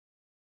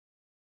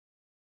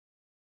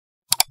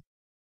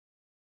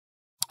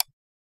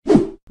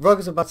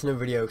Welcome back to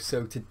another video.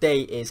 So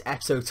today is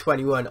episode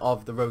 21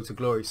 of the Road to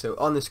Glory. So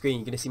on the screen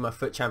you're going to see my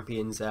Foot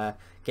Champions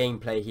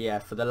gameplay here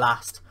for the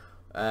last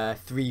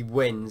 3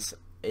 wins.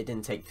 It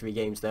didn't take 3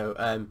 games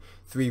though.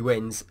 3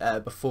 wins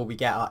before we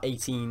get our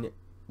 18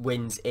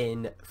 wins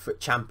in Foot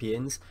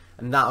Champions,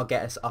 and that'll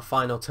get us our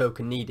final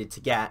token needed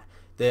to get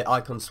the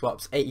Icon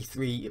Swaps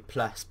 83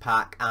 plus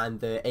pack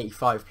and the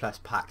 85 plus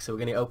pack. So we're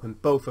going to open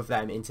both of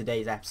them in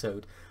today's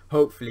episode.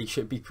 Hopefully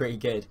should be pretty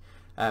good.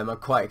 I'm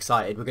quite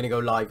excited. We're going to go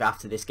live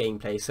after this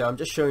gameplay, so I'm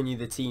just showing you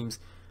the teams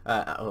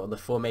or the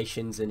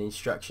formations and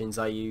instructions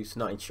I use.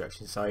 Not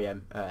instructions, sorry,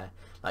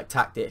 like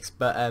tactics,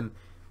 but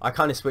I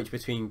kind of switch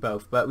between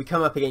both. But we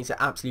come up against an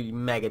absolutely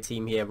mega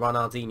team here.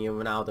 Ronaldinho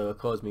and Ronaldo have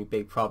caused me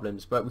big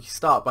problems, but we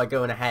start by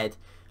going ahead.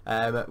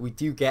 We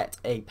do get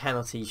a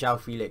penalty, João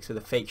Felix with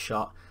a fake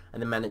shot,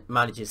 and then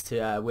manages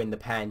to win the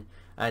pen.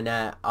 And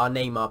our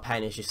Neymar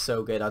pen is just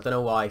so good. I don't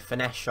know why.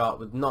 Finesse shot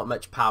with not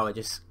much power,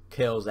 just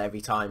kills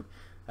every time.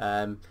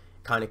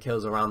 Kind of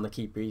kills around the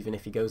keeper even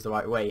if he goes the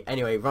right way.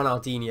 Anyway,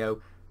 Ronaldinho,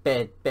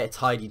 bit of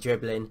tidy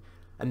dribbling,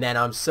 and then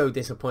I'm so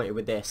disappointed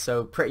with this.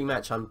 So pretty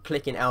much I'm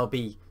clicking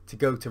LB to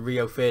go to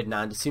Rio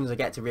Ferdinand. As soon as I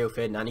get to Rio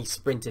Ferdinand, he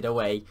sprinted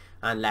away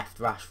and left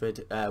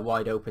Rashford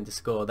wide open to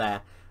score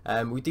there.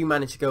 We do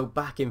manage to go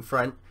back in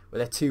front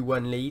with a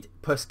 2-1 lead.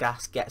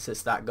 Puskas gets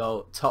us that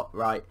goal, top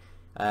right,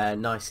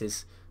 nice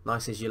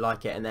as you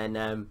like it. And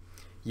then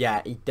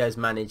yeah, he does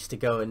manage to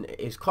go, and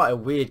it was quite a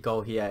weird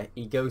goal here.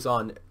 He goes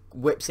on,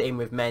 whips it in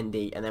with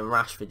Mendy, and then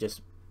Rashford just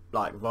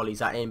like volleys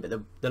that in, but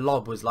the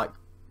lob was like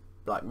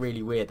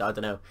really weird. I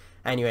don't know.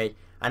 Anyway,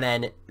 and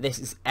then this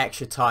is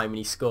extra time and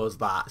he scores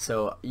that,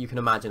 so you can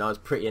imagine I was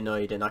pretty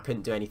annoyed and I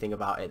couldn't do anything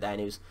about it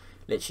then. It was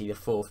literally the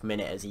 4th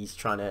minute as he's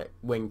trying to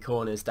win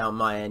corners down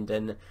my end,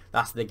 and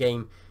that's the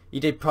game. He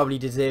did probably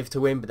deserve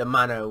to win, but the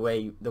manner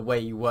the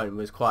way he won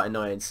was quite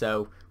annoying.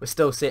 So we're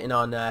still sitting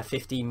on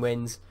 15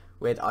 wins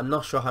with, I'm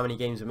not sure how many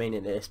games remaining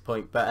at this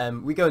point, but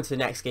we go into the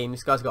next game.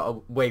 This guy's got a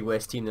way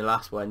worse team than the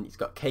last one. He's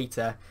got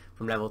Keita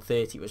from level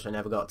 30, which I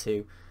never got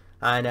to,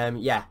 and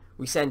yeah,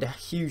 we send a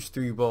huge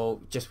through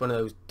ball, just one of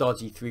those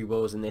dodgy through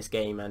balls in this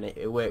game, and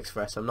it works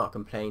for us. I'm not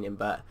complaining,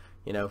 but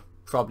you know,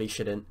 probably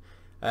shouldn't.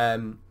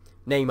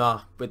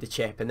 Neymar with the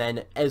chip, and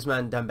then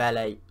Ousmane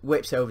Dembele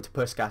whips it over to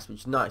Puskas, which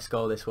is a nice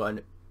goal this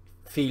one.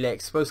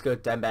 Felix, supposed to go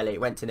to Dembele,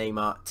 went to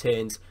Neymar,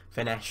 turns,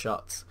 finesse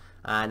shots,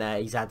 and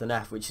he's had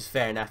enough, which is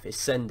fair enough. It's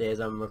Sunday as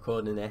I'm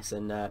recording this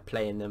and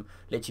playing them,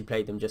 literally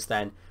played them just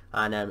then,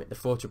 and the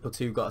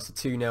 4-2-2 got us a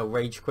 2-0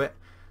 rage quit,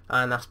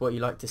 and that's what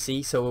you like to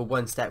see. So we're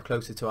one step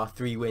closer to our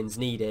 3 wins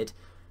needed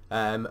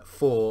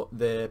for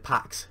the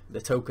packs,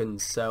 the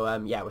tokens. So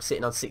yeah, we're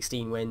sitting on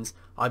 16 wins.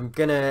 I'm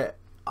gonna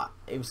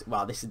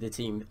well, this is the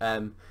team,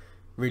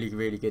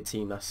 really good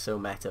team. That's so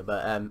meta,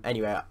 but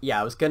anyway,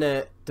 yeah, I was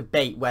gonna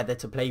debate whether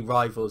to play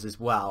rivals as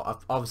well.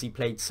 I've obviously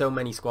played so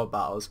many squad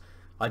battles.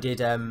 I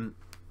did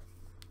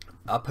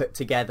I put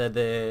together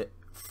the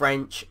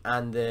French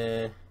and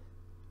the,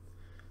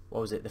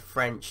 what was it, the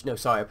French, no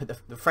sorry, I put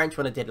the French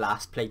one I did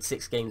last, played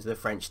 6 games with the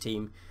French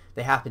team.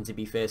 They happened to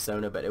be first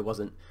owner, but it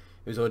wasn't,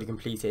 it was already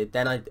completed.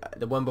 Then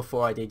the one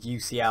before I did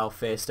UCL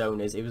first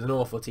owners. It was an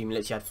awful team,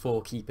 literally had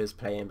 4 keepers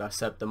playing, but I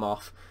subbed them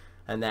off.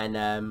 And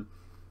then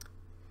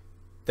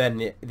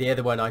the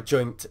other one I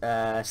joined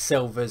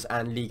Silvers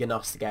and Liga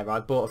NOS together. I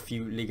bought a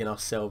few Liga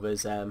NOS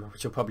Silvers,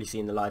 which you'll probably see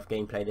in the live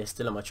gameplay. They're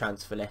still on my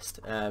transfer list.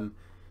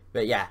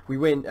 But yeah, we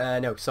win,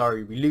 no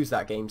sorry, we lose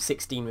that game,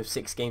 16 with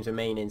 6 games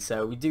remaining.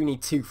 So we do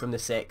need 2 from the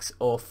 6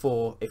 or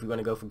 4 if we want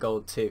to go for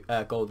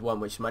gold 1,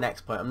 which is my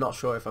next point. I'm not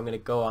sure if I'm going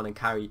to go on and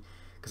carry,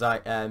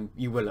 because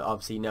you will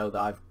obviously know that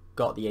I've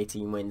got the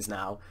 18 wins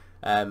now.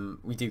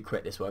 We do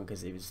quit this one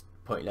because it was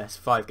pointless.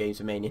 5 games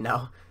remaining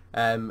now.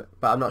 But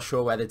I'm not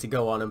sure whether to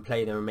go on and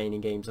play the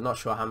remaining games. I'm not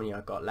sure how many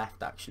I've got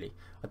left actually.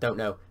 I don't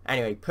know.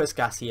 Anyway,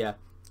 Puskas here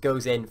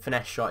goes in,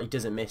 finesse shot, he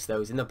doesn't miss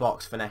those. In the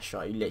box, finesse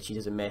shot, he literally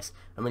doesn't miss.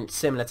 I mean,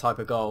 similar type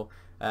of goal.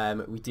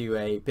 We do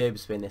a Burb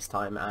spin this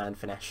time and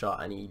finesse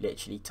shot, and he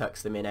literally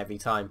tucks them in every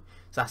time.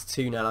 So that's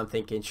 2-0. I'm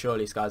thinking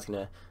surely this guy's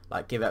gonna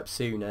like give up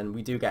soon, and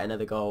we do get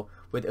another goal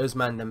with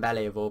Ousmane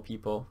Dembele of all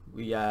people.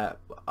 We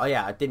oh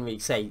yeah, I didn't really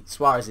say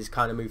Suarez is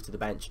kind of moved to the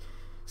bench.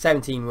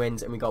 17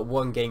 wins, and we got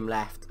 1 game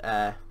left,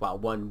 well,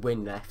 1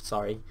 win left,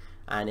 sorry,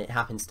 and it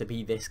happens to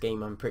be this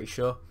game, I'm pretty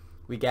sure.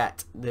 We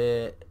get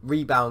the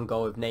rebound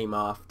goal of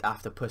Neymar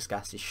after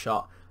Puskas'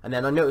 shot, and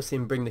then I noticed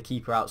him bring the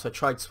keeper out, so I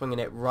tried swinging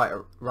it right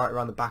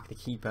around the back of the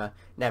keeper.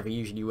 Never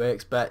usually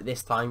works, but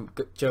this time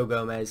Joe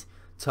Gomez,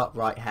 top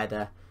right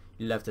header,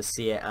 you love to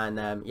see it,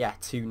 and yeah,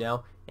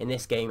 2-0 in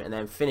this game, and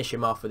then finish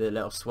him off with a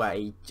little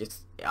sweaty.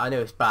 Just, I know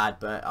it's bad,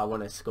 but I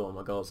want to score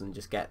my goals and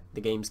just get the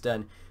games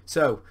done.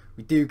 So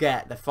we do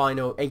get the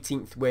final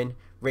 18th win,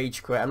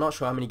 rage quit. I'm not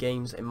sure how many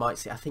games it might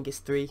say. I think it's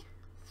 3.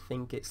 I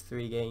think it's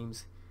 3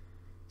 games.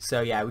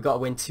 So yeah, we got to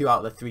win 2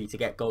 out of the 3 to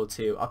get gold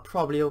 2. I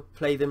probably will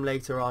play them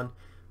later on,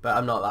 but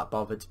I'm not that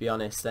bothered to be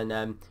honest.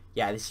 And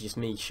yeah, this is just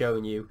me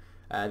showing you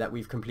that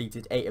we've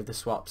completed 8 of the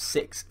swaps,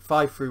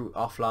 5 through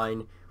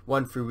offline,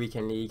 1 through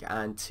weekend league,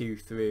 and 2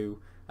 through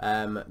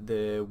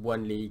the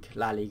 1 league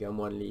La Liga and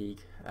 1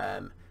 league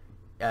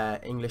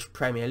English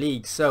Premier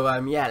League. So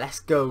yeah, let's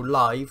go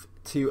live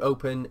to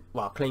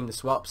claim the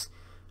swaps,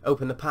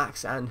 open the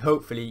packs, and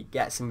hopefully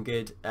get some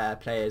good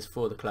players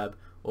for the club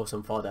or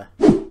some fodder.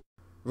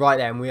 Right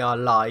then, we are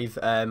live.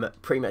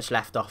 Pretty much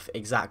left off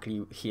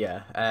exactly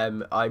here.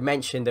 I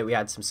mentioned that we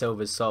had some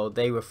silvers sold.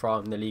 They were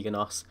from the Liga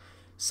NOS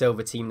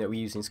silver team that we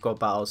use in squad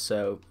battles,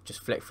 so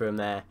just flick through them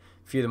there.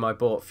 A few of them I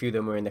bought, a few of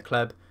them were in the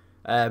club.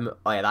 Oh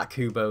yeah, that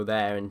Kubo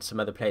there and some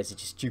other players are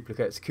just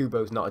duplicates.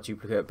 Kubo's not a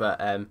duplicate, but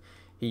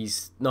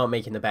he's not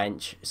making the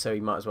bench, so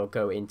he might as well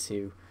go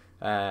into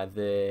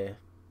the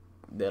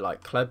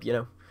like club, you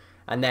know.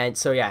 And then,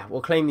 so yeah,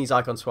 we'll claim these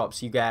icon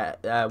swaps. You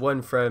get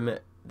one from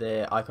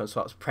the icon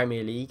swaps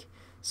Premier League,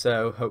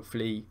 so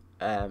hopefully,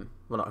 well,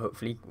 not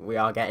hopefully, we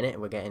are getting it.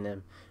 We're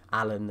getting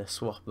Alan the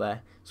swap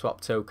there,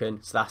 swap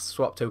token. So that's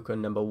swap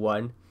token number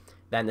 1.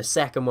 Then the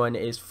second one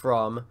is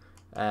from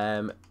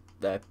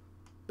the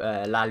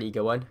La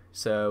Liga one,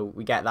 so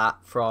we get that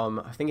from,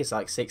 I think it's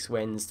like 6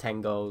 wins,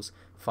 10 goals,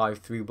 5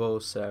 through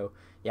balls. So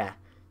yeah,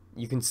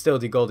 you can still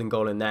do golden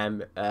goal in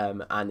them,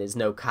 and there's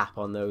no cap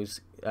on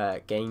those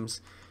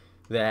games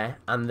there.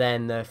 And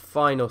then the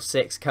final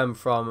 6 come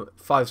from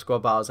 5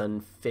 squad battles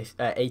and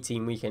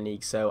 18 weekend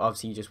leagues. So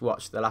obviously you just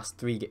watch the last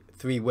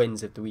three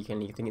wins of the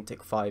weekend league. I think it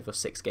took 5 or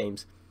 6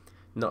 games,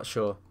 not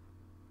sure.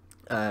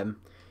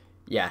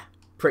 Yeah,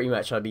 pretty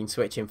much I've been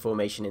switching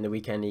formation in the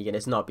weekend league and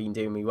it's not been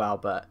doing me well,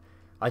 but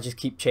I just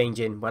keep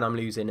changing when I'm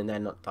losing, and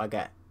then I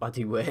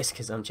do worse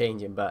because I'm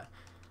changing. But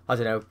I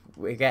don't know,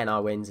 we're getting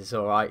our wins, it's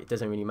alright, it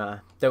doesn't really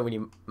matter. Don't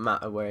really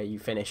matter where you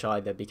finish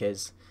either,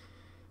 because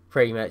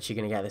pretty much you're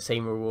going to get the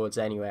same rewards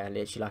anywhere.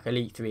 Literally, like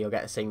Elite 3 will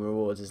get the same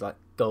rewards as like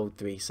Gold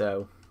 3,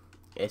 so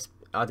it's,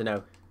 I don't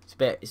know,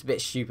 it's a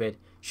bit stupid.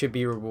 Should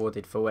be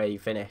rewarded for where you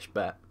finish,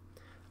 but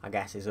I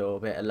guess it's all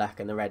a bit of luck.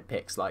 And the red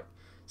picks, like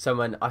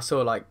someone, I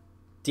saw like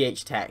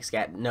DH Tex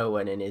get no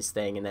one in his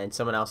thing, and then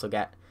someone else will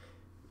get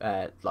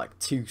like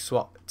 2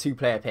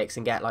 player picks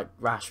and get like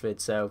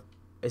Rashford, so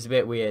it's a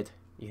bit weird.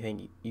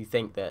 You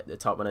think that the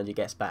top 100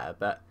 gets better,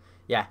 but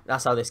yeah,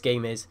 that's how this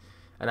game is,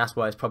 and that's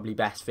why it's probably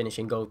best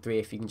finishing Gold 3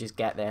 if you can just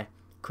get there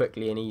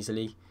quickly and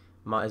easily.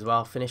 Might as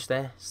well finish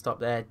there, stop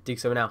there, do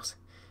something else.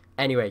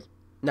 Anyway,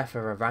 enough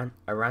of a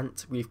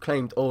rant. We've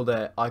claimed all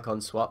the icon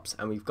swaps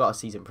and we've got a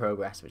season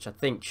progress, which I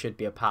think should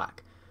be a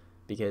pack,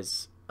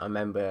 because I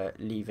remember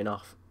leaving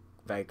off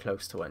very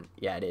close to one.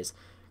 Yeah, it is.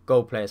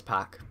 Gold players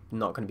pack,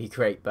 not going to be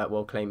great, but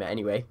we'll claim it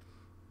anyway.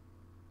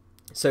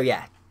 So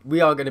yeah,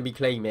 we are going to be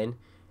claiming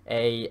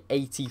a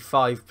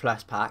 85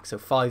 plus pack, so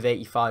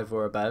 585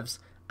 or above,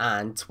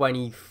 and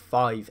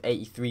 25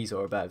 83s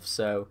or above.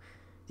 So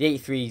the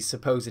 83 is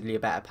supposedly a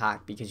better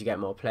pack because you get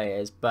more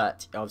players,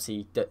 but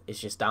obviously it's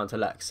just down to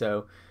luck.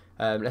 So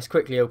let's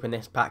quickly open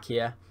this pack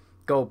here.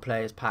 Gold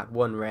players pack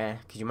 1 rare.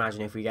 Could you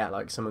imagine if we get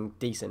like someone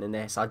decent in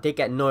this? I did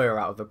get Neuer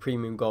out of a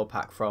premium gold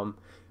pack from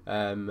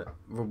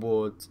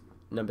reward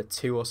number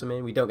 2 or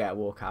something. We don't get a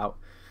walkout.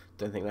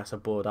 Don't think that's a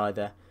board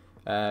either.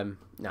 No,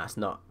 it's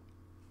not.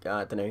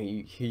 I don't know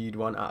who you'd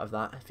want out of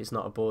that if it's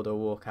not a board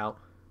or walkout.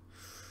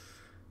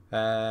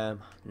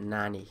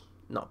 Nani,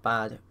 not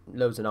bad.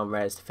 Loads of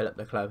non-rares to fill up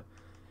the club.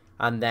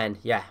 And then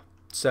yeah,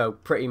 so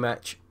pretty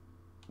much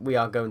we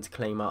are going to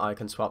claim our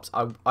icon swaps.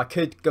 I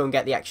could go and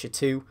get the extra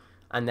 2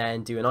 and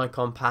then do an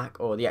icon pack,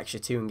 or the extra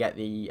 2 and get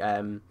the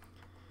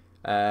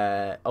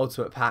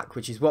ultimate pack,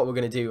 which is what we're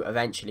going to do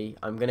eventually.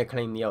 I'm going to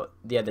claim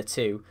the other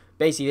 2.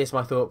 Basically, this is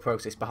my thought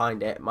process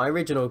behind it. My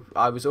original,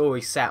 I was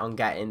always set on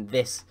getting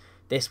this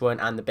one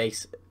and the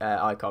base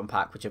icon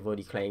pack, which I've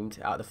already claimed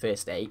out of the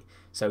first 8,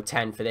 so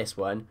 10 for this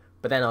one.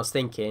 But then I was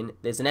thinking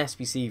there's an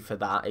SBC for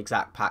that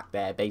exact pack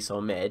there, base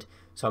or mid,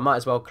 so I might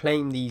as well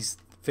claim these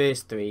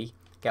first 3,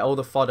 get all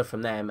the fodder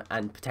from them,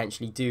 and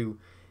potentially do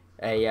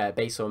a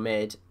base or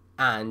mid,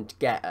 and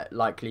get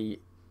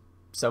likely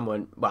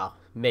someone, well,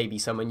 maybe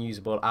someone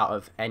usable out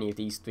of any of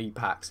these 3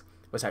 packs.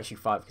 Well, it's actually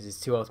 5 because it's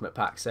 2 ultimate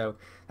packs. So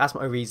that's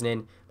my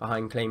reasoning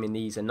behind claiming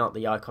these and not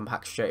the icon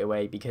pack straight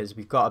away, because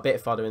we've got a bit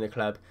of fodder in the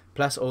club,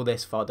 plus all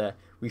this fodder.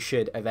 We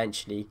should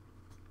eventually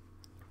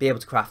be able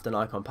to craft an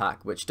icon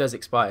pack, which does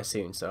expire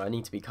soon, so I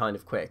need to be kind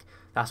of quick.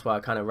 That's why I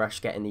kind of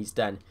rush getting these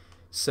done.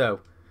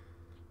 So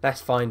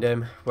let's find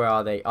them. Where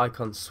are they?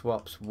 Icon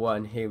swaps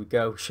 1, here we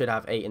go. Should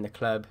have 8 in the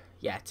club.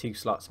 Yeah, 2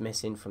 slots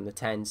missing from the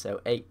 10,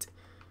 so 8.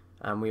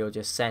 And we'll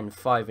just send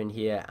 5 in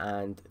here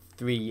and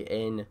 3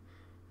 in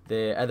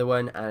the other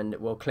one, and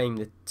we'll claim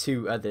the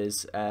 2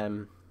 others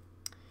another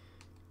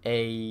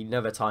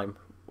time.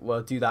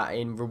 We'll do that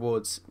in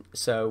rewards.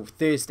 So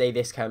Thursday,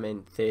 this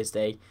coming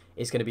Thursday,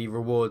 is going to be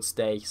rewards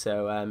day,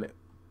 so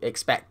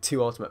expect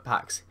 2 ultimate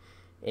packs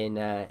in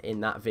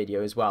that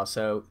video as well.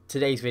 So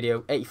today's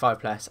video, 85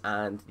 plus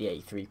and the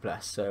 83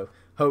 plus. So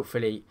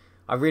hopefully,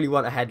 I really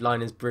want a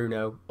headline as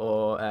Bruno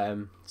or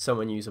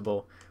someone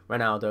usable,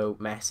 Ronaldo,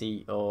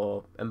 Messi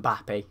or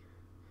Mbappe,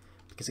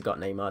 because I got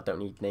Neymar. Don't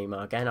need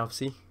Neymar again,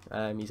 obviously.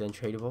 He's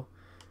untradeable.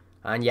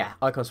 And yeah,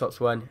 icon swaps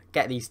 1,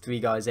 get these 3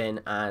 guys in,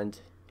 and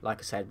like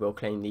I said, we'll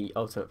claim the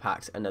ultimate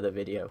packs another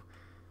video.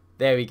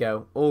 There we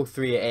go. All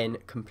 3 are in,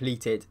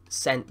 completed,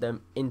 sent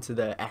them into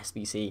the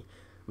SBC.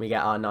 We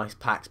get our nice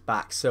packs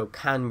back. So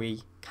can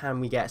we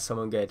get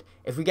someone good?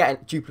 If we get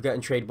a duplicate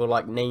and tradable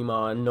like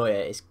Neymar and Neuer,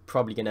 it's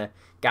probably going to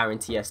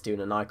guarantee us doing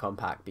an icon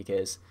pack,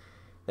 because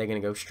they're going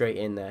to go straight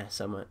in there,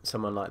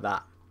 someone like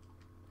that.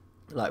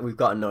 Like, we've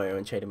got a Neuer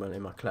and tradable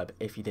in my club,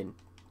 if you didn't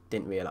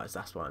realise.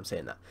 That's why I'm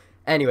saying that.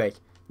 Anyway,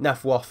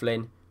 enough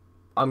waffling.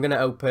 I want to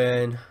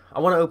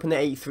open the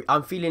 83.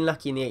 I'm feeling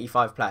lucky in the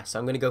 85 plus, so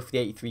I'm going to go for the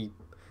 83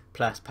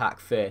 plus pack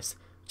first.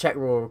 Check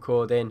raw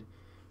recording.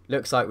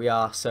 Looks like we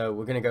are, so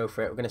we're going to go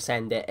for it. We're going to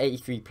send it.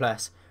 83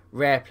 plus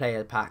rare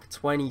player pack,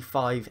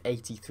 25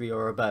 83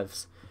 or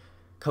aboves.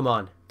 Come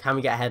on, can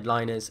we get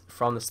headliners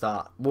from the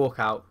start?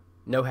 Walkout,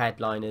 no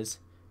headliners,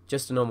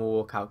 just a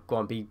normal walkout. Go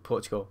on, be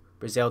Portugal.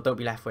 Brazil, don't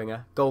be left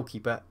winger.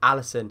 Goalkeeper,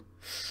 Alisson,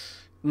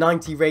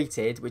 90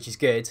 rated, which is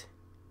good,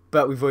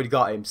 but we've already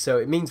got him, so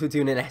it means we're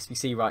doing an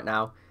SBC right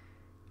now.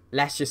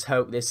 Let's just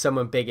hope there's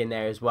someone big in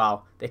there as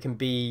well. There can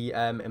be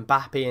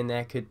Mbappe in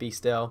there, could be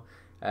still.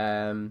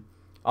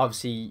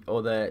 Obviously,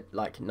 all the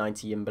like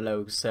 90 and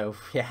below, so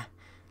yeah,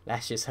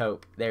 let's just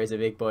hope there is a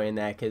big boy in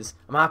there, because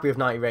I'm happy with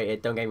 90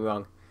 rated, don't get me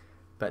wrong,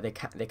 but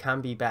there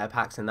can be better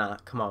packs than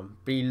that. Come on,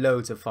 be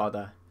loads of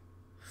fodder.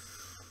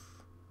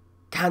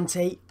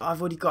 Kante,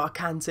 I've already got a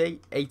Kante,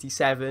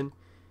 87.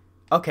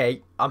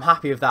 Okay, I'm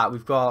happy with that.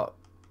 We've got,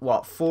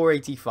 what, 4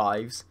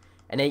 85s,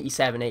 an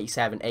 87,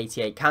 87,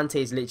 88. Kante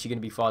is literally going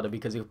to be fodder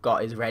because we've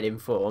got his red in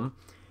form.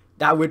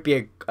 That would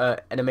be an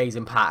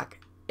amazing pack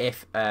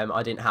if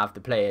I didn't have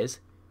the players.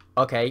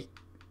 Okay,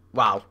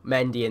 wow,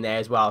 Mendy in there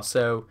as well.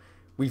 So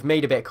we've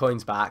made a bit of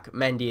coins back.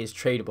 Mendy is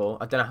tradable.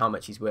 I don't know how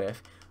much he's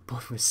worth,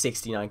 but with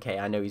 69k,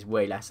 I know he's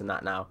way less than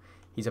that now.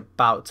 He's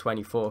about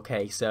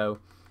 24k, so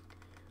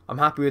I'm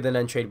happy with an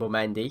untradeable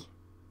Mendy.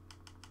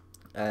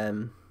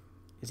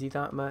 Is he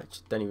that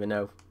much? Don't even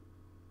know.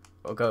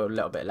 I'll go a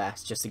little bit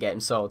less just to get him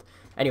sold.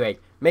 Anyway,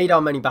 made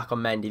our money back on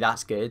Mendy.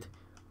 That's good.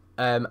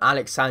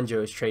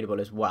 Alexandro is tradable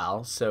as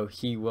well, so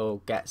he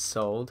will get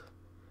sold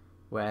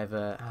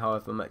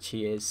however much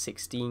he is.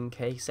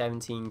 16k,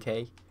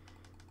 17k.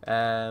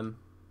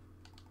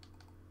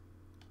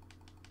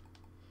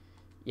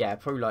 Yeah,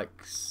 probably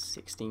like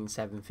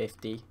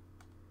 16,750.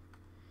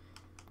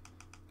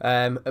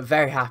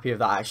 Very happy with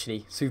that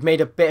actually. So we've made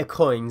a bit of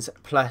coins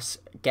plus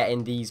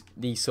getting these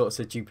sorts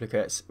of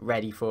duplicates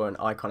ready for an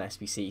icon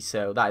SBC.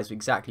 So that is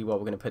exactly what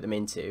we're going to put them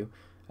into,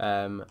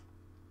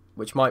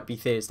 which might be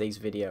Thursday's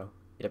video.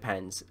 It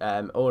depends.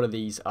 All of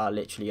these are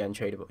literally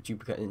untradeable,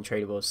 duplicate and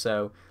tradables.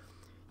 So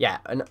yeah,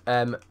 and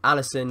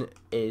Alisson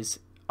is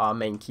our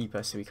main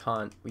keeper, so we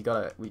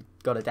gotta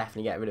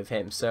definitely get rid of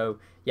him. So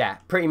yeah,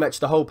 pretty much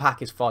the whole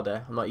pack is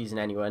fodder. I'm not using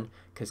anyone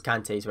because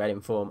Kante is red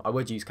in form. I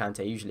would use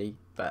Kante usually,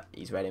 but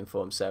he's red in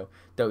form, so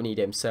don't need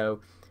him.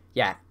 So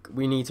yeah,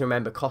 we need to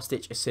remember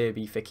Kostic,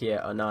 Acerbi,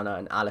 Fekir, Onana,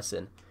 and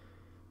Alisson.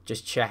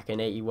 Just check an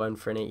 81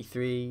 for an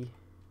 83.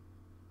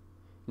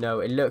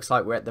 No, it looks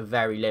like we're at the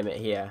very limit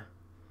here.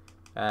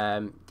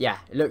 Yeah,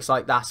 it looks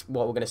like that's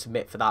what we're going to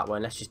submit for that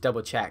one. Let's just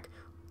double check.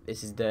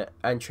 This is the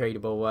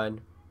untradable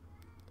one.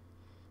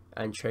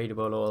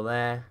 Untradable all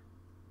there.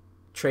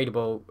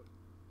 Tradable.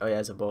 Oh yeah,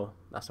 there's a ball.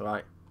 That's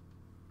alright.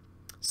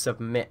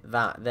 Submit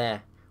that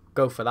there.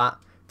 Go for that.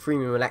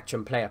 Premium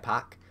Electrum player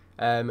pack.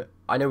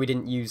 I know we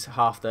didn't use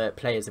half the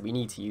players that we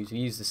need to use. We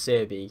used the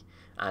Serbi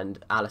and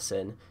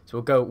Alisson. So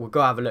we'll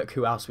go have a look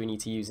who else we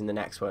need to use in the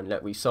next one.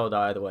 Look, we've sold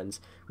our other ones.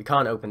 We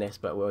can't open this,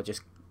 but we'll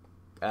just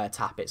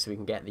tap it so we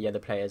can get the other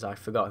players. I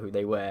forgot who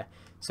they were.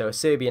 So a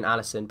Serbi and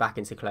Alisson back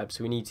into club.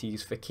 So we need to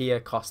use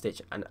Fekir,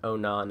 Kostic, and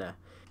Onana.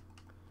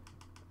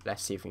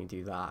 Let's see if we can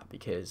do that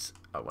because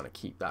I want to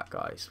keep that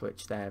guy.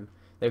 Switch them.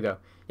 There we go.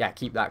 Yeah,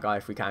 keep that guy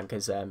if we can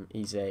because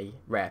he's a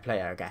rare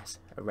player, I guess.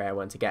 A rare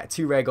one to get.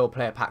 2 rare gold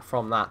player pack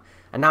from that.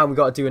 And now we've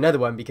got to do another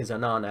one because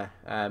Onana.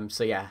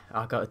 So yeah,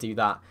 I've got to do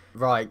that.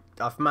 Right,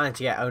 I've managed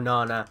to get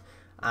Onana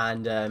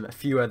and a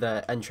few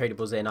other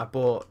untradables in. I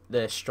bought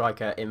the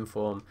striker in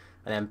form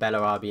and then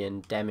Bellarabi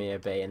and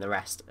Demirbay and the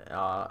rest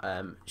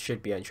are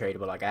should be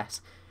untradeable, I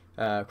guess.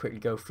 Quickly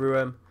go through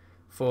them.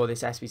 For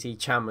this SBC,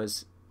 Chan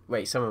was...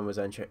 Wait, someone was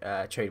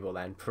tradable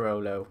then.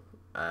 Parolo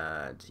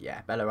and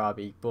yeah,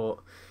 Bellarabi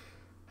bought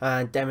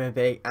and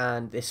Demirbay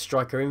and this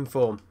striker in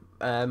form.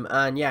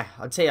 And yeah,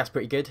 I'd say that's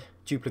pretty good.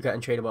 Duplicate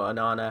and tradable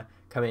Onana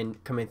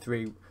coming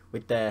through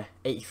with the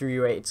 83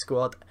 rated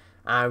squad.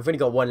 And we've only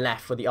got one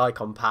left for the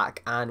icon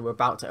pack, and we're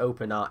about to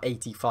open our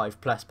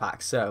 85 plus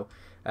pack. So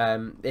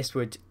this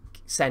would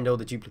send all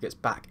the duplicates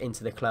back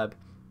into the club.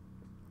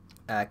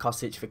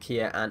 Kostic,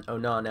 Fekir and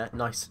Onana.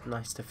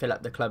 Nice to fill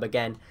up the club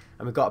again.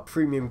 And we've got a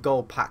premium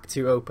gold pack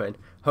to open.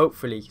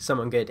 Hopefully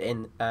someone good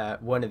in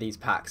one of these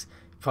packs.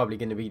 Probably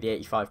going to be the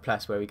 85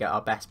 plus where we get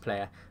our best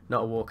player.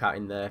 Not a walkout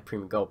in the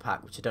premium gold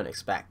pack, which I don't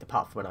expect,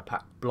 apart from when I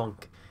pack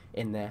Blanc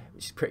in there,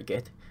 which is pretty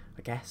good,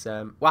 I guess.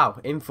 Wow,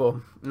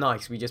 inform.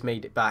 Nice. We just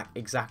made it back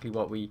exactly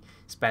what we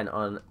spent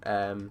on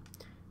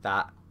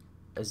that.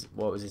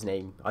 What was his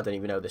name? I don't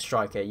even know. The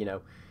striker, you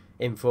know.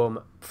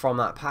 Inform from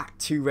that pack.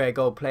 2 rare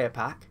gold player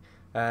pack.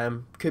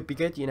 Could be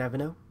good, you never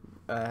know.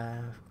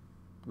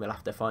 We'll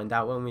have to find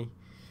out, won't we?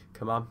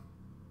 Come on.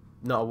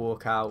 Not a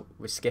walkout.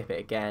 We'll skip it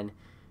again.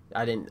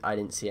 I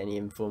didn't see any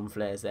inform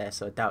flares there,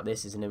 so I doubt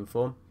this is an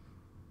inform.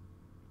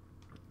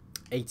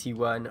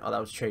 81. Oh, that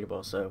was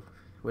tradable, so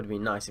it would have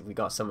been nice if we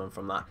got someone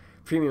from that.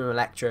 Premium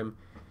Electrum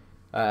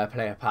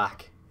player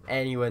pack.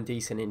 Anyone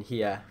decent in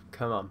here?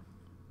 Come on.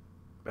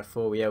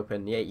 Before we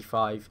open the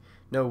 85.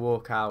 No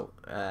walkout,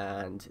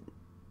 and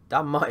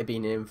that might have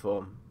been an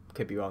inform.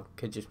 Could be wrong.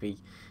 Could just be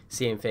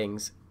seeing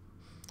things.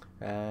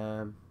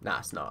 Nah,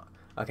 it's not.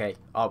 Okay.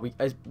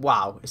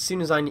 Wow. As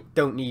soon as I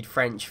don't need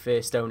French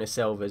first owner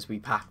silvers, we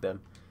pack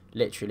them,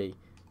 literally,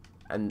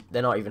 and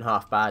they're not even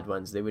half bad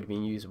ones. They would have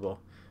been usable,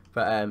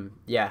 but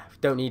yeah,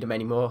 don't need them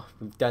anymore.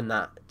 We've done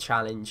that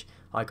challenge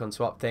icon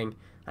swap thing,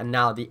 and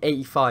now the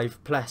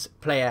 85 plus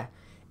player.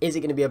 Is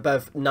it going to be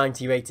above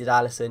 90 rated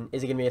Allison?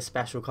 Is it going to be a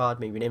special card,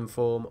 maybe an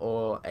inform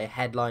or a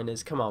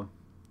headliners? Come on.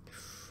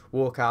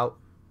 Walkout.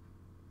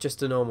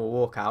 Just a normal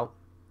walkout.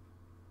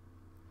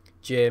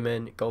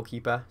 German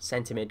goalkeeper.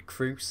 Centre mid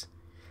Cruz.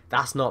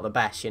 That's not the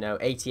best, you know.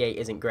 88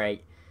 isn't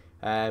great.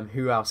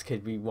 Who else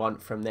could we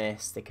want from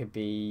this? There could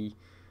be...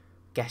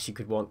 Guess you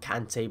could want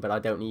Kante, but I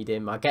don't need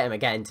him. I'll get him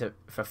again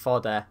for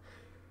fodder.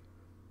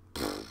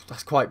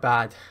 That's quite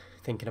bad,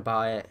 thinking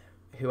about it.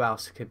 Who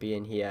else could be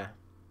in here?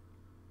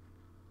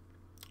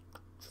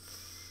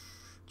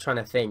 Trying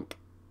to think,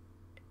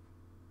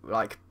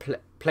 like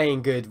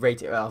playing good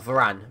rated. Well,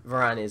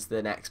 Varane is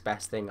the next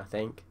best thing, I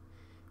think.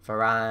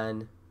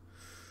 Varane,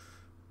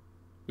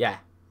 yeah,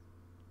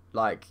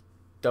 like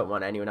don't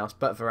want anyone else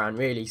but Varane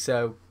really.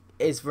 So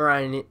is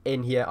Varane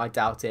in here? I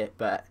doubt it,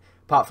 but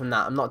apart from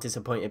that, I'm not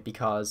disappointed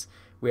because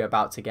we're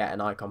about to get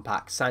an icon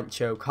pack.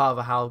 Sancho,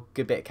 Carvajal,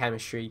 good bit of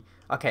chemistry.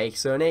 Okay,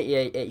 so an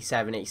 88,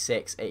 87,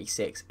 86,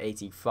 86,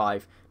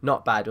 85,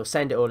 not bad. We'll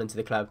send it all into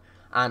the club.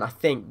 And I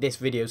think this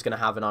video is going to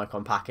have an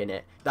icon pack in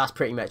it. That's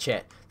pretty much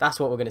it. That's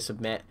what we're going to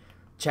submit.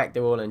 Check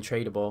they're all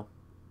untradeable.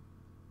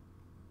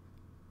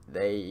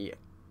 They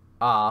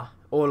are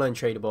all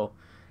untradeable.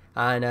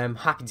 And I'm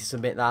happy to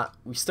submit that.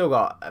 We've still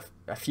got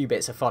a few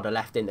bits of fodder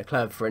left in the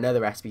club for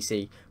another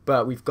SBC.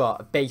 But we've got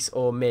a base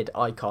or mid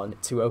icon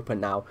to open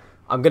now.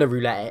 I'm going to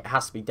roulette it. It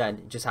has to be done.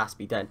 It just has to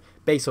be done.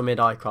 Base or mid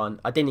icon.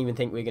 I didn't even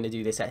think we were going to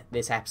do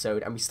this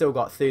episode. And we still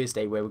got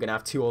Thursday where we're going to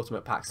have 2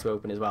 ultimate packs to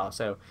open as well.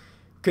 So...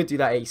 could do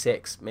that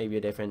 86, maybe a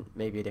different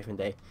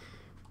day.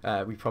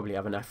 We probably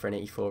have enough for an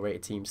 84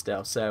 rated team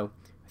still. So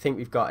I think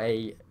we've got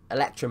a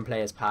Electrum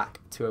players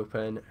pack to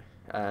open.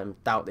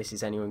 Doubt this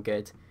is anyone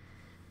good.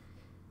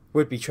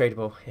 Would be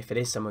tradable if it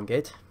is someone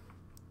good.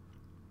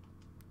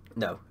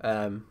 No,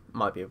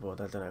 might be aboard.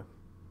 I don't know.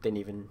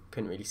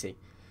 Couldn't really see.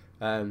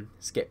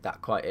 Skipped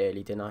that quite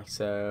early, didn't I?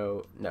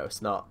 So no,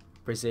 it's not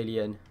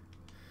Brazilian.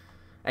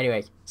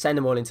 Anyway, send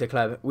them all into the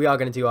club. We are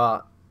going to do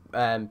our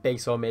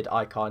base or mid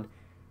icon.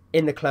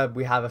 In the club,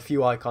 we have a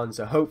few icons,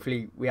 so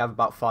hopefully we have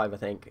about 5, I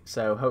think.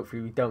 So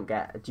hopefully we don't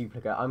get a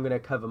duplicate. I'm going to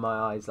cover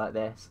my eyes like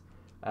this.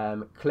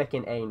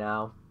 Clicking A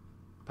now.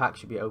 Pack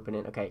should be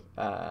opening. Okay,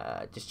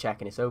 just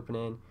checking it's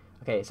opening.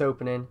 Okay, it's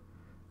opening.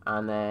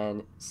 And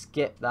then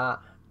skip that.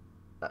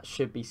 That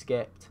should be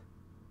skipped.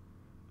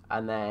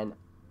 And then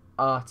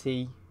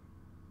RT.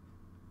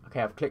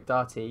 Okay, I've clicked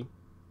RT.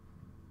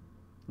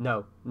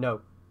 No.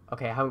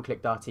 Okay, I haven't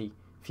clicked RT.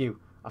 Phew,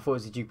 I thought it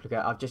was a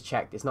duplicate. I've just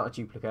checked. It's not a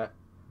duplicate.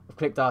 I've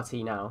clicked RT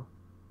now.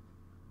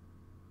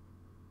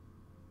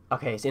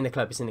 Okay, it's in the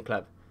club. It's in the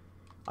club.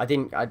 I'm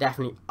going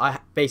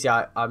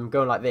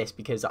like this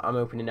because I'm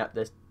opening up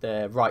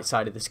the right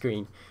side of the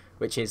screen,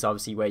 which is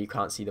obviously where you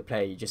can't see the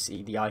player. You just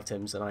see the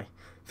items, and I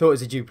thought it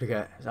was a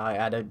duplicate. So I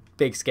had a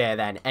big scare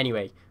then.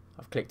 Anyway,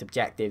 I've clicked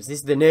objectives.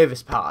 This is the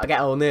nervous part. I get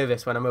all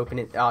nervous when I'm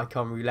opening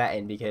icon roulette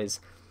in because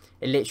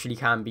it literally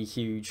can be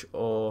huge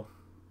or,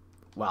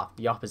 well,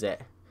 the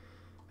opposite.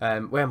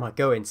 Where am I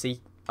going? See?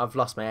 I've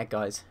lost my head,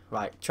 guys.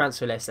 Right,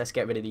 transfer list. Let's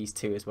get rid of these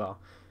 2 as well.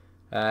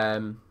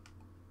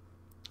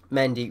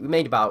 Mendy, we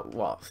made about,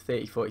 what,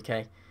 30,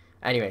 40k.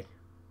 Anyway,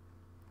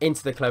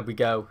 into the club we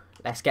go.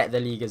 Let's get the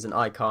league as an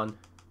icon.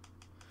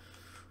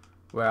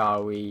 Where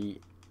are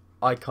we?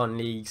 Icon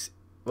leagues.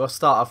 We'll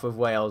start off with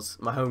Wales,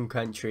 my home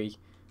country,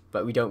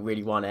 but we don't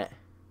really want it.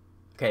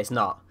 Okay, it's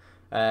not.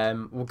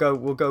 We'll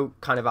go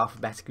kind of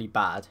alphabetically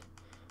bad.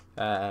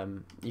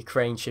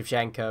 Ukraine,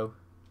 Shevchenko.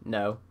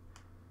 No.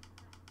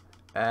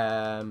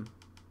 I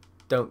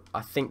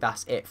think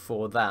that's it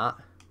for that.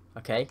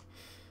 Okay.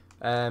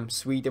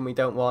 Sweden we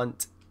don't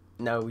want.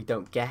 No, we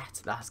don't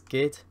get. That's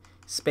good.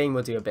 Spain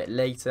we'll do a bit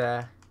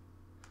later.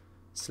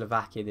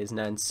 Slovakia there's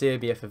none.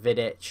 Serbia for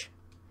Vidic.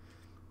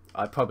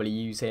 I'd probably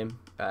use him.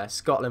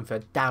 Scotland for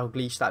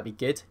Dalglish, that'd be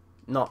good.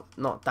 Not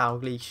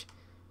Dalglish.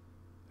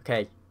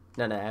 Okay,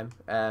 none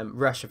of them.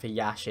 Russia for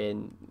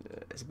Yashin.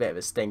 It's a bit of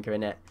a stinker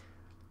in it.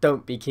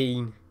 Don't be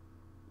keen.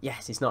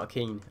 Yes, it's not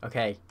keen.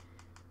 Okay.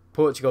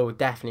 Portugal will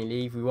definitely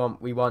leave.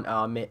 We want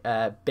our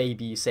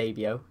baby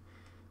Eusebio.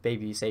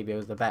 Baby Eusebio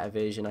is the better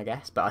version, I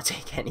guess, but I'll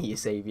take any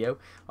Eusebio,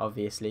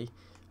 obviously.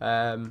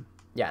 Yeah,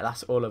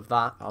 that's all of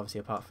that,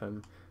 obviously, apart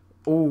from...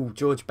 Oh,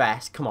 George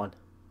Best, come on.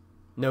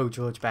 No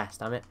George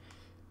Best, damn it.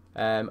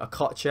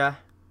 Okocha,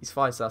 He's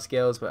 5-star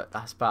skills, but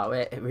that's about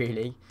it,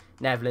 really.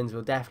 Netherlands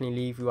will definitely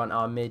leave. We want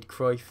our mid.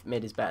 Cruyff.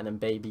 Mid is better than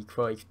baby.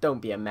 Cruyff.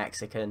 Don't be a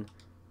Mexican.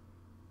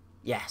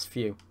 Yes,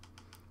 phew.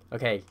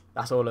 Okay,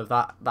 that's all of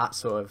that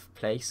sort of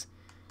place.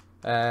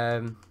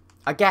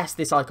 I guess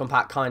this icon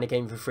pack kind of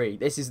came for free.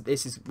 This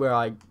is where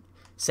I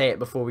say it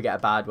before we get a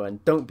bad one.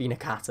 Don't be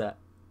Nakata.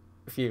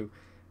 Phew.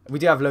 We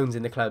do have loans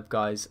in the club,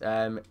 guys.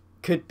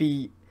 Could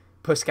be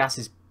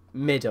Puskas'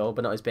 middle,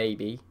 but not his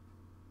baby.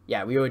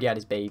 Yeah, we already had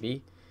his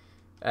baby.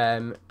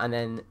 And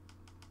then,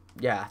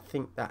 yeah, I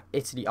think that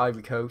Italy,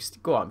 Ivory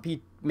Coast. Go on,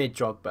 be mid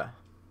Drogba.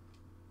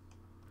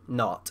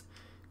 Not.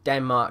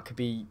 Denmark could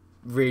be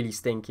really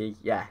stinky.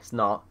 Yeah, it's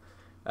not.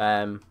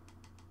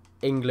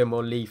 England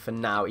will leave for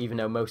now, even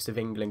though most of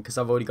England, because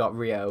I've already got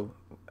Rio,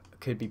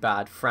 could be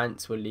bad.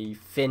 France will leave.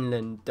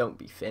 Finland, don't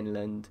be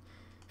Finland.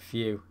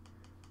 Phew.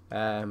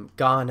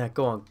 Ghana,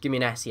 go on, give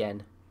me an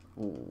SEN.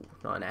 Ooh,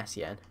 not an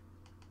SEN.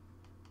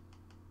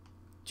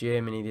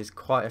 Germany, there's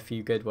quite a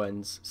few good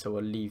ones, so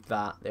we'll leave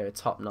that. They're a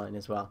top 9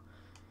 as well.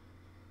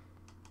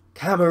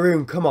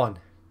 Cameroon, come on.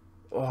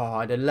 Oh,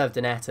 I'd have loved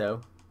an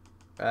Eto.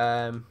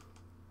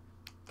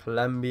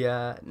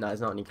 Colombia, no,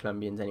 there's not any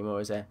Colombians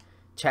anymore, is there?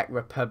 Czech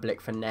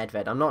Republic for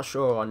Nedved. I'm not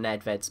sure on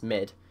Nedved's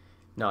mid.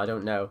 No, I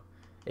don't know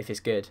if it's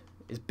good.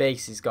 His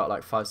base has got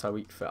like 5-star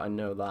weak foot, I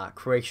know that.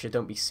 Croatia,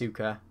 don't be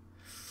Suka.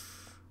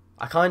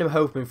 I kind of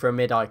hoping for a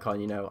mid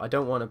icon, you know. I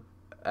don't want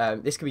to...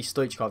 this could be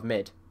Stoichkov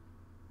mid.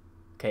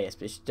 Okay, it's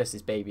just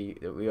his baby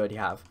that we already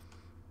have.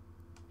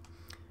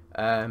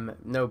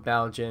 No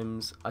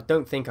Belgiums. I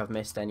don't think I've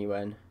missed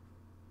anyone.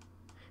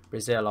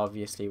 Brazil,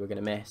 obviously, we're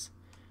going to miss.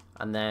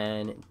 And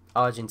then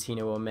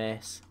Argentina will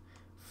miss.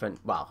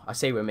 Well, I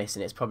say we're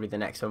missing. It's probably the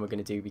next one we're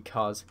going to do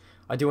because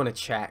I do want to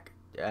check.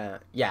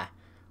 Yeah,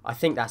 I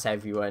think that's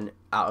everyone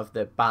out of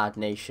the bad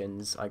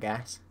nations, I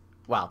guess.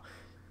 Well,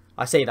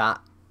 I say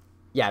that.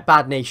 Yeah,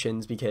 bad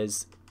nations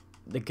because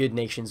the good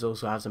nations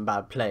also have some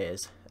bad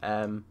players.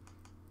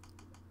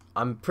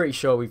 I'm pretty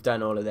sure we've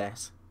done all of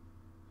this.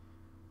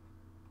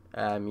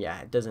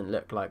 Yeah, it doesn't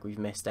look like we've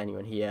missed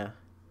anyone here.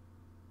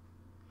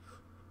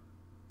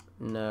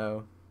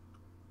 No.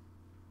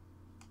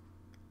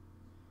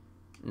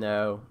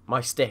 No.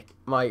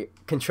 My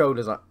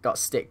controller's got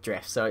stick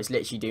drift, so it's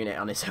literally doing it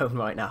on its own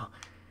right now.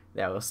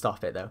 Yeah, we'll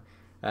stop it though.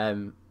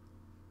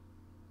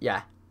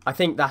 Yeah, I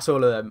think that's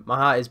all of them. My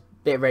heart is a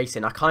bit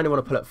racing. I kind of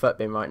want to pull up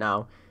Footbin right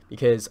now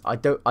because I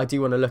do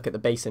want to look at the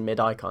base and mid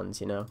icons,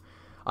 you know.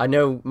 I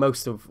know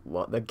most of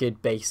what the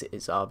good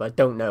bases are, but I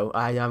don't know.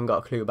 I haven't got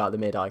a clue about the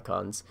mid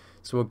icons.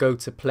 So we'll go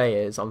to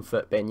players on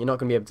Footbin. You're not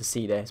going to be able to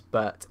see this,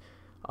 but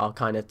I'll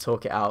kind of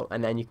talk it out,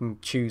 and then you can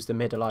choose the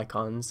middle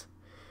icons.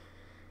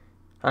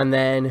 And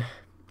then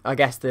I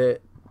guess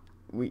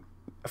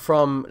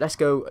let's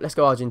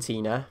go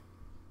Argentina.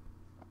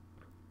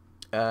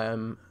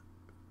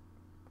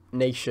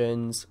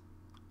 Nations,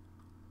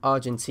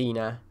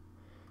 Argentina.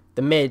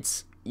 The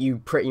mids, you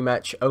pretty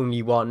much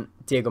only want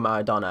Diego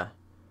Maradona.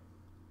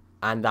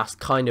 And that's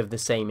kind of the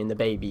same in the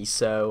baby.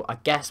 So I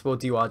guess we'll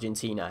do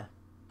Argentina.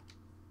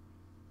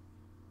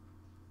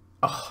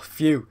 Oh,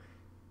 phew.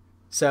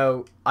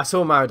 So I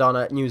saw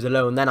Maradona and he was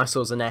alone. Then I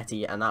saw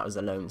Zanetti and that was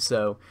alone.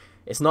 So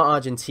it's not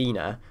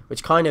Argentina,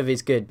 which kind of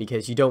is good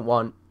because you don't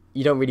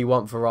really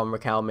want Varane,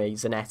 Riquelme,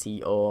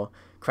 Zanetti or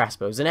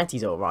Crespo.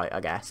 Zanetti's alright, I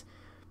guess.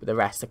 But the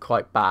rest are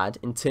quite bad.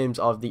 In terms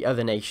of the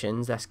other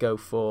nations, let's go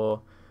for...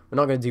 We're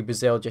not going to do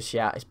Brazil just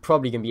yet. It's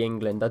probably going to be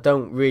England. I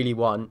don't really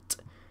want...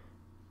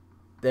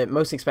 The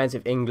most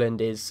expensive England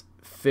is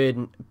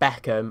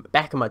Beckham.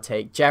 Beckham I'd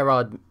take.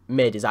 Gerrard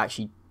mid is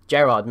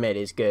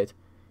good.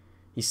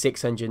 He's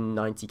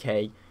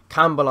 690k.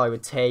 Campbell I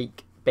would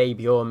take.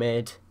 Baby or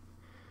mid.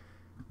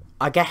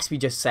 I guess we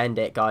just send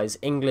it, guys.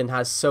 England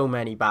has so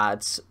many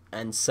bads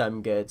and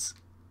some goods.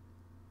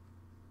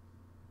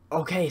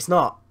 Okay, it's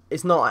not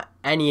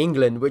any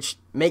England, which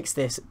makes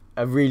this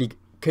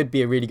could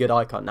be a really good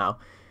icon now.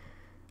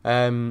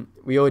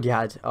 We already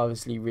had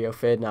obviously Rio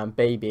Ferdinand,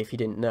 Baby, if you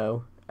didn't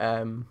know.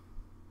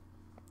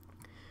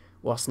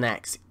 What's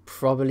next?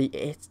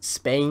 Probably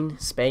Spain.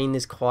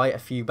 There's quite a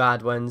few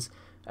bad ones.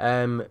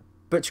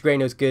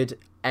 Butchergrano's good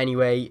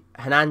anyway.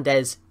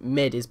 Hernandez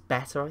mid is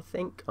better, I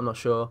think. I'm not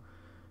sure.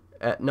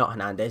 Not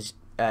Hernandez.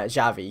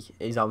 Xavi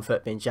is on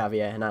Footbin.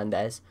 Javier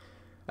Hernandez.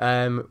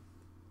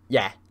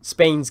 Yeah,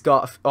 Spain's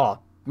got...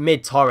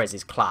 mid Torres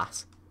is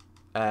class.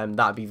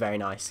 That'd be very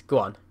nice. Go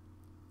on.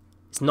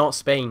 It's not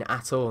Spain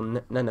at all.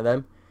 None of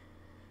them.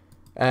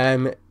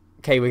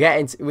 Okay,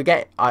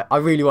 I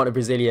really want a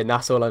Brazilian.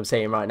 That's all I'm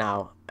saying right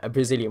now. A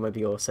Brazilian would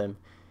be awesome.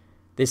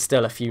 There's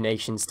still a few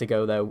nations to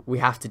go though. We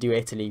have to do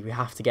Italy. We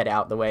have to get it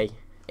out the way.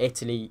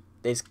 Italy.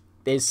 It's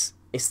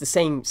the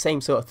same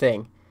sort of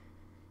thing.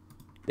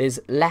 There's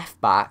left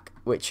back,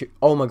 which,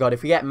 oh my god,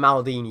 if we get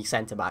Maldini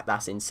centre back,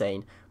 that's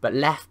insane. But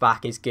left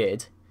back is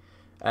good.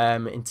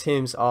 In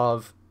terms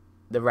of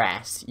the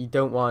rest, you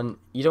don't want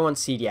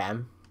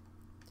CDM.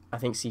 I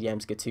think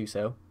CDM's good too.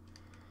 So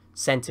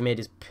centre mid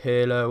is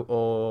Pirlo,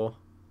 or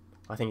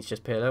I think it's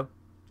just Pirlo,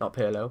 not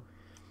Pirlo.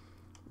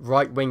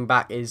 Right wing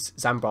back is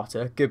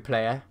Zambrotta, good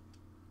player.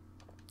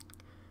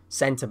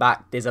 Centre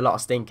back, there's a lot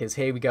of stinkers.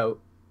 Here we go.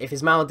 If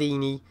it's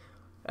Maldini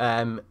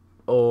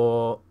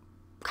or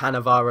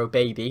Cannavaro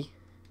Baby.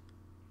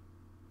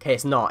 Okay,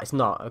 it's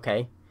not,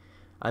 okay.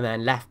 And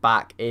then left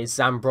back is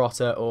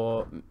Zambrotta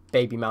or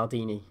Baby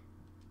Maldini.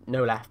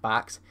 No left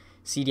backs.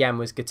 CDM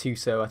was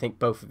Gattuso, I think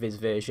both of his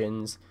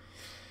versions.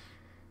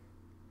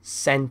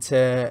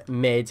 Centre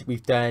mid,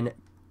 we've done.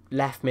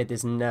 Left mid,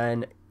 there's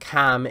none.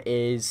 Cam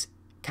is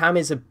a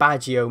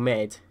Baggio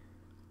mid.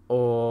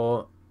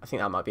 Or, I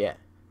think that might be it.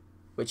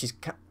 Which is,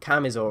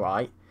 Cam is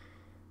alright.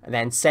 And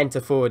then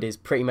centre forward is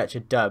pretty much a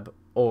dub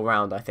all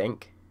round, I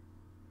think.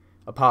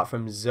 Apart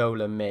from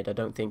Zola mid, I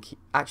don't think...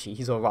 actually,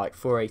 he's alright,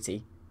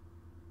 480.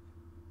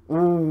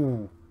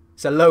 Ooh,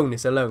 it's a loan,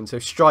 So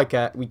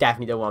striker, we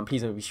definitely don't want.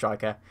 Please don't be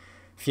striker.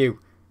 Phew,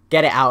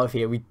 get it out of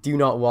here. We do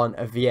not want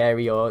a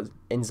Vieri or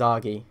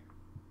Inzaghi.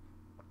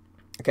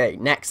 Okay,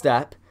 next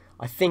up,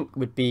 I think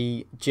would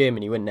be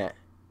Germany, wouldn't it?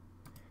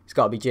 It's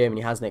got to be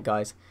Germany, hasn't it,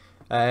 guys?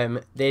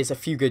 There's a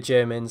few good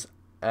Germans.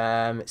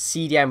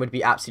 CDM would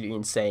be absolutely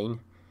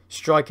insane.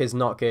 Striker's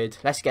not good.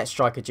 Let's get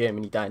striker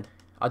Germany done.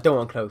 I don't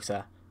want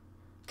closer.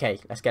 Okay,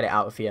 let's get it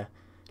out of here.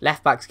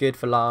 Left back's good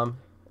for Lahm.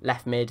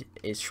 Left mid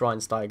is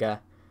Schweinsteiger.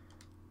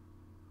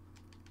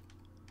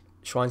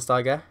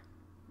 Schweinsteiger?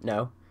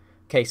 No.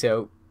 Okay,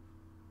 so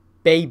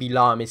Baby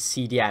Lahm is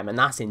CDM, and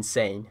that's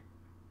insane.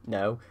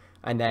 No.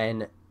 And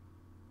then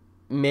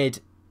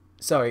middle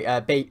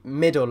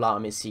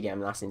Lahm is CDM,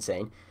 and that's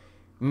insane.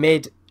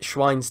 Mid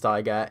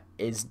Schweinsteiger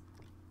is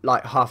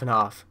like half and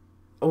half.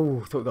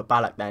 Oh, thought we got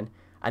Ballack then.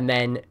 And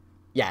then,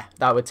 yeah,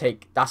 that would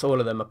take, that's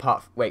all of them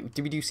apart. Wait,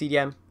 did we do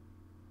CDM?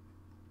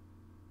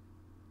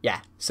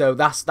 Yeah, so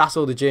that's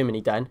all the Germany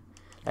done.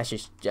 Let's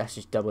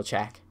just double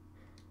check.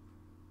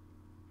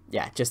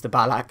 Yeah, just the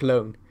Ballack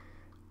loan.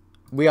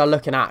 We are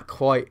looking at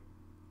quite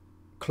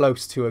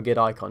close to a good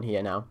icon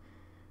here now.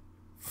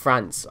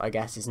 France, I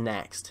guess, is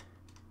next.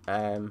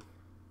 It's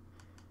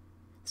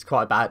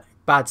quite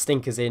bad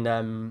stinkers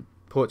in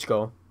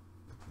Portugal.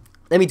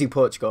 Let me do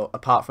Portugal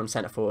apart from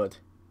centre forward.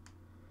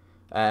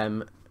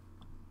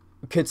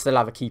 We could still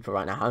have a keeper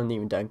right now. I haven't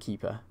even done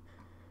keeper.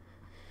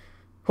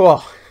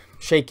 Whoa.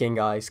 Shaking,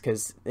 guys,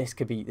 because this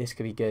could be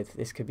good.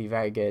 This could be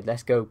very good.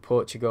 Let's go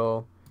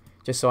Portugal,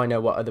 just so I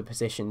know what other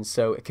positions.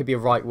 So it could be a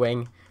right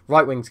wing.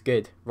 Right wing's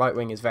good. Right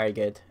wing is very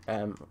good.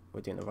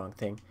 We're doing the wrong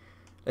thing.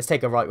 Let's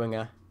take a right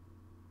winger.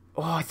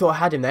 Oh, I thought I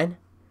had him then.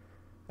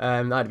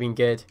 That'd have been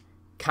good.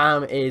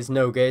 Cam is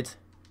no good.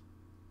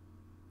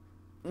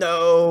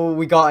 No,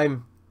 we got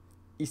him.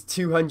 He's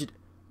 200.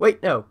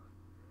 Wait, no,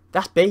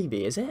 that's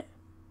Baby, is it?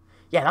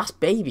 Yeah, that's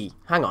Baby.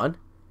 Hang on,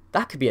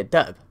 that could be a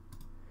dub.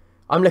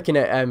 I'm looking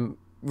at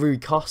Rui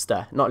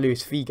Costa, not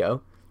Luis Figo.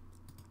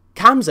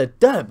 Cam's a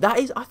dub. That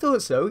is, I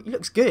thought so. He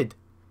looks good.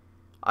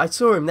 I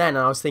saw him then and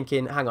I was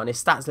thinking, hang on,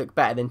 his stats look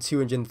better than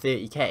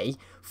 230k.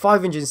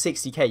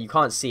 560k, you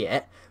can't see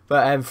it.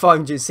 But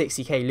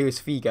 560k Luis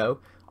Figo.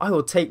 I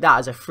will take that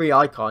as a free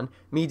icon.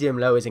 Medium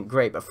low isn't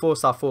great, but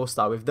 4-star,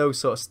 4-star with those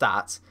sort of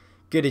stats.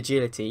 Good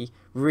agility,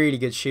 really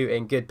good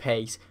shooting, good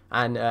pace,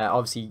 and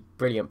obviously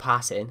brilliant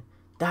passing.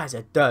 That is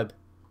a dub.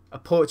 A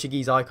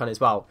Portuguese icon as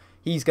well.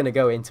 He's going to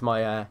go into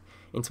my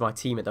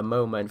team at the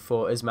moment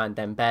for Ousmane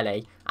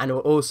Dembele, and it will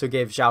also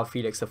give João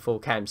Felix a full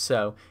chem.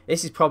 So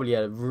this is probably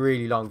a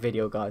really long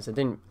video, guys. I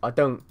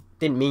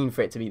didn't mean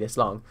for it to be this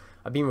long.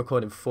 I've been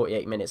recording for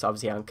 48 minutes.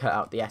 Obviously, I haven't cut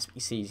out the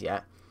SBCs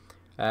yet.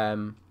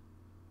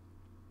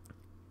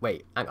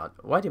 Wait, hang on.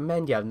 Why did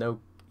Mendy have no?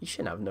 He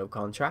shouldn't have no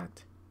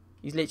contract.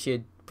 He's literally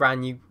a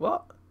brand new.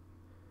 What?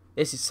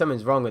 This is,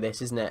 something's wrong with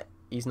this, isn't it?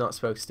 He's not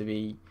supposed to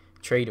be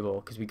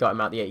tradable because we got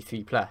him out the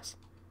 83 plus.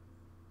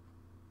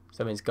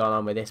 Something's gone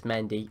on with this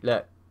Mendy.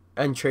 Look,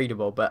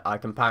 untradeable, but I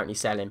can apparently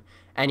sell him.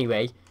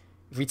 Anyway,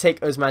 if we take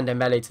Ousmane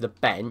Dembele to the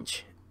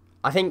bench,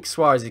 I think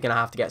Suarez is going to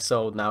have to get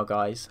sold now,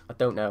 guys. I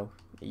don't know.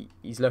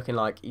 He's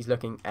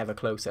looking ever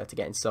closer to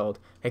getting sold.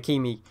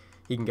 Hakimi,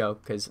 he can go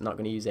because I'm not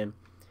going to use him.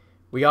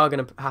 We are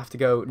going to have to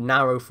go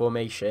narrow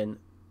formation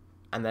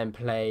and then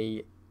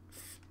play.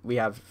 We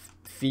have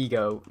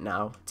Figo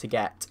now to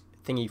get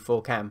thingy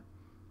full cam.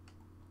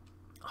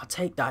 I'll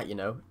take that, you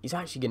know. He's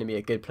actually going to be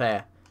a good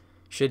player.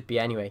 Should be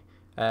anyway.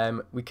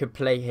 We could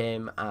play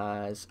him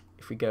as,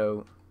 if we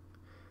go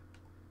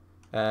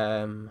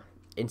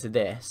into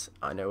this,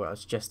 I know I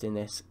was just in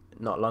this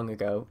not long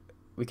ago.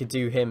 We could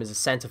do him as a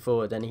centre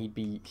forward, and he'd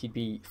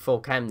be full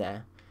chem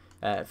there,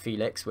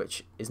 Felix,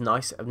 which is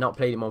nice. I've not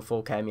played him on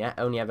full chem yet.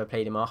 Only ever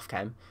played him off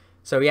chem.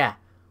 So yeah,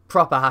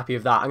 proper happy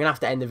with that. I'm gonna have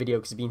to end the video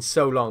because it's been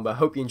so long, but I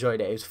hope you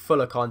enjoyed it. It was full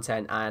of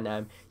content,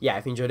 and yeah,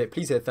 if you enjoyed it,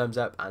 please hit a thumbs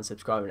up and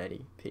subscribe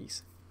already.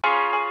 Peace.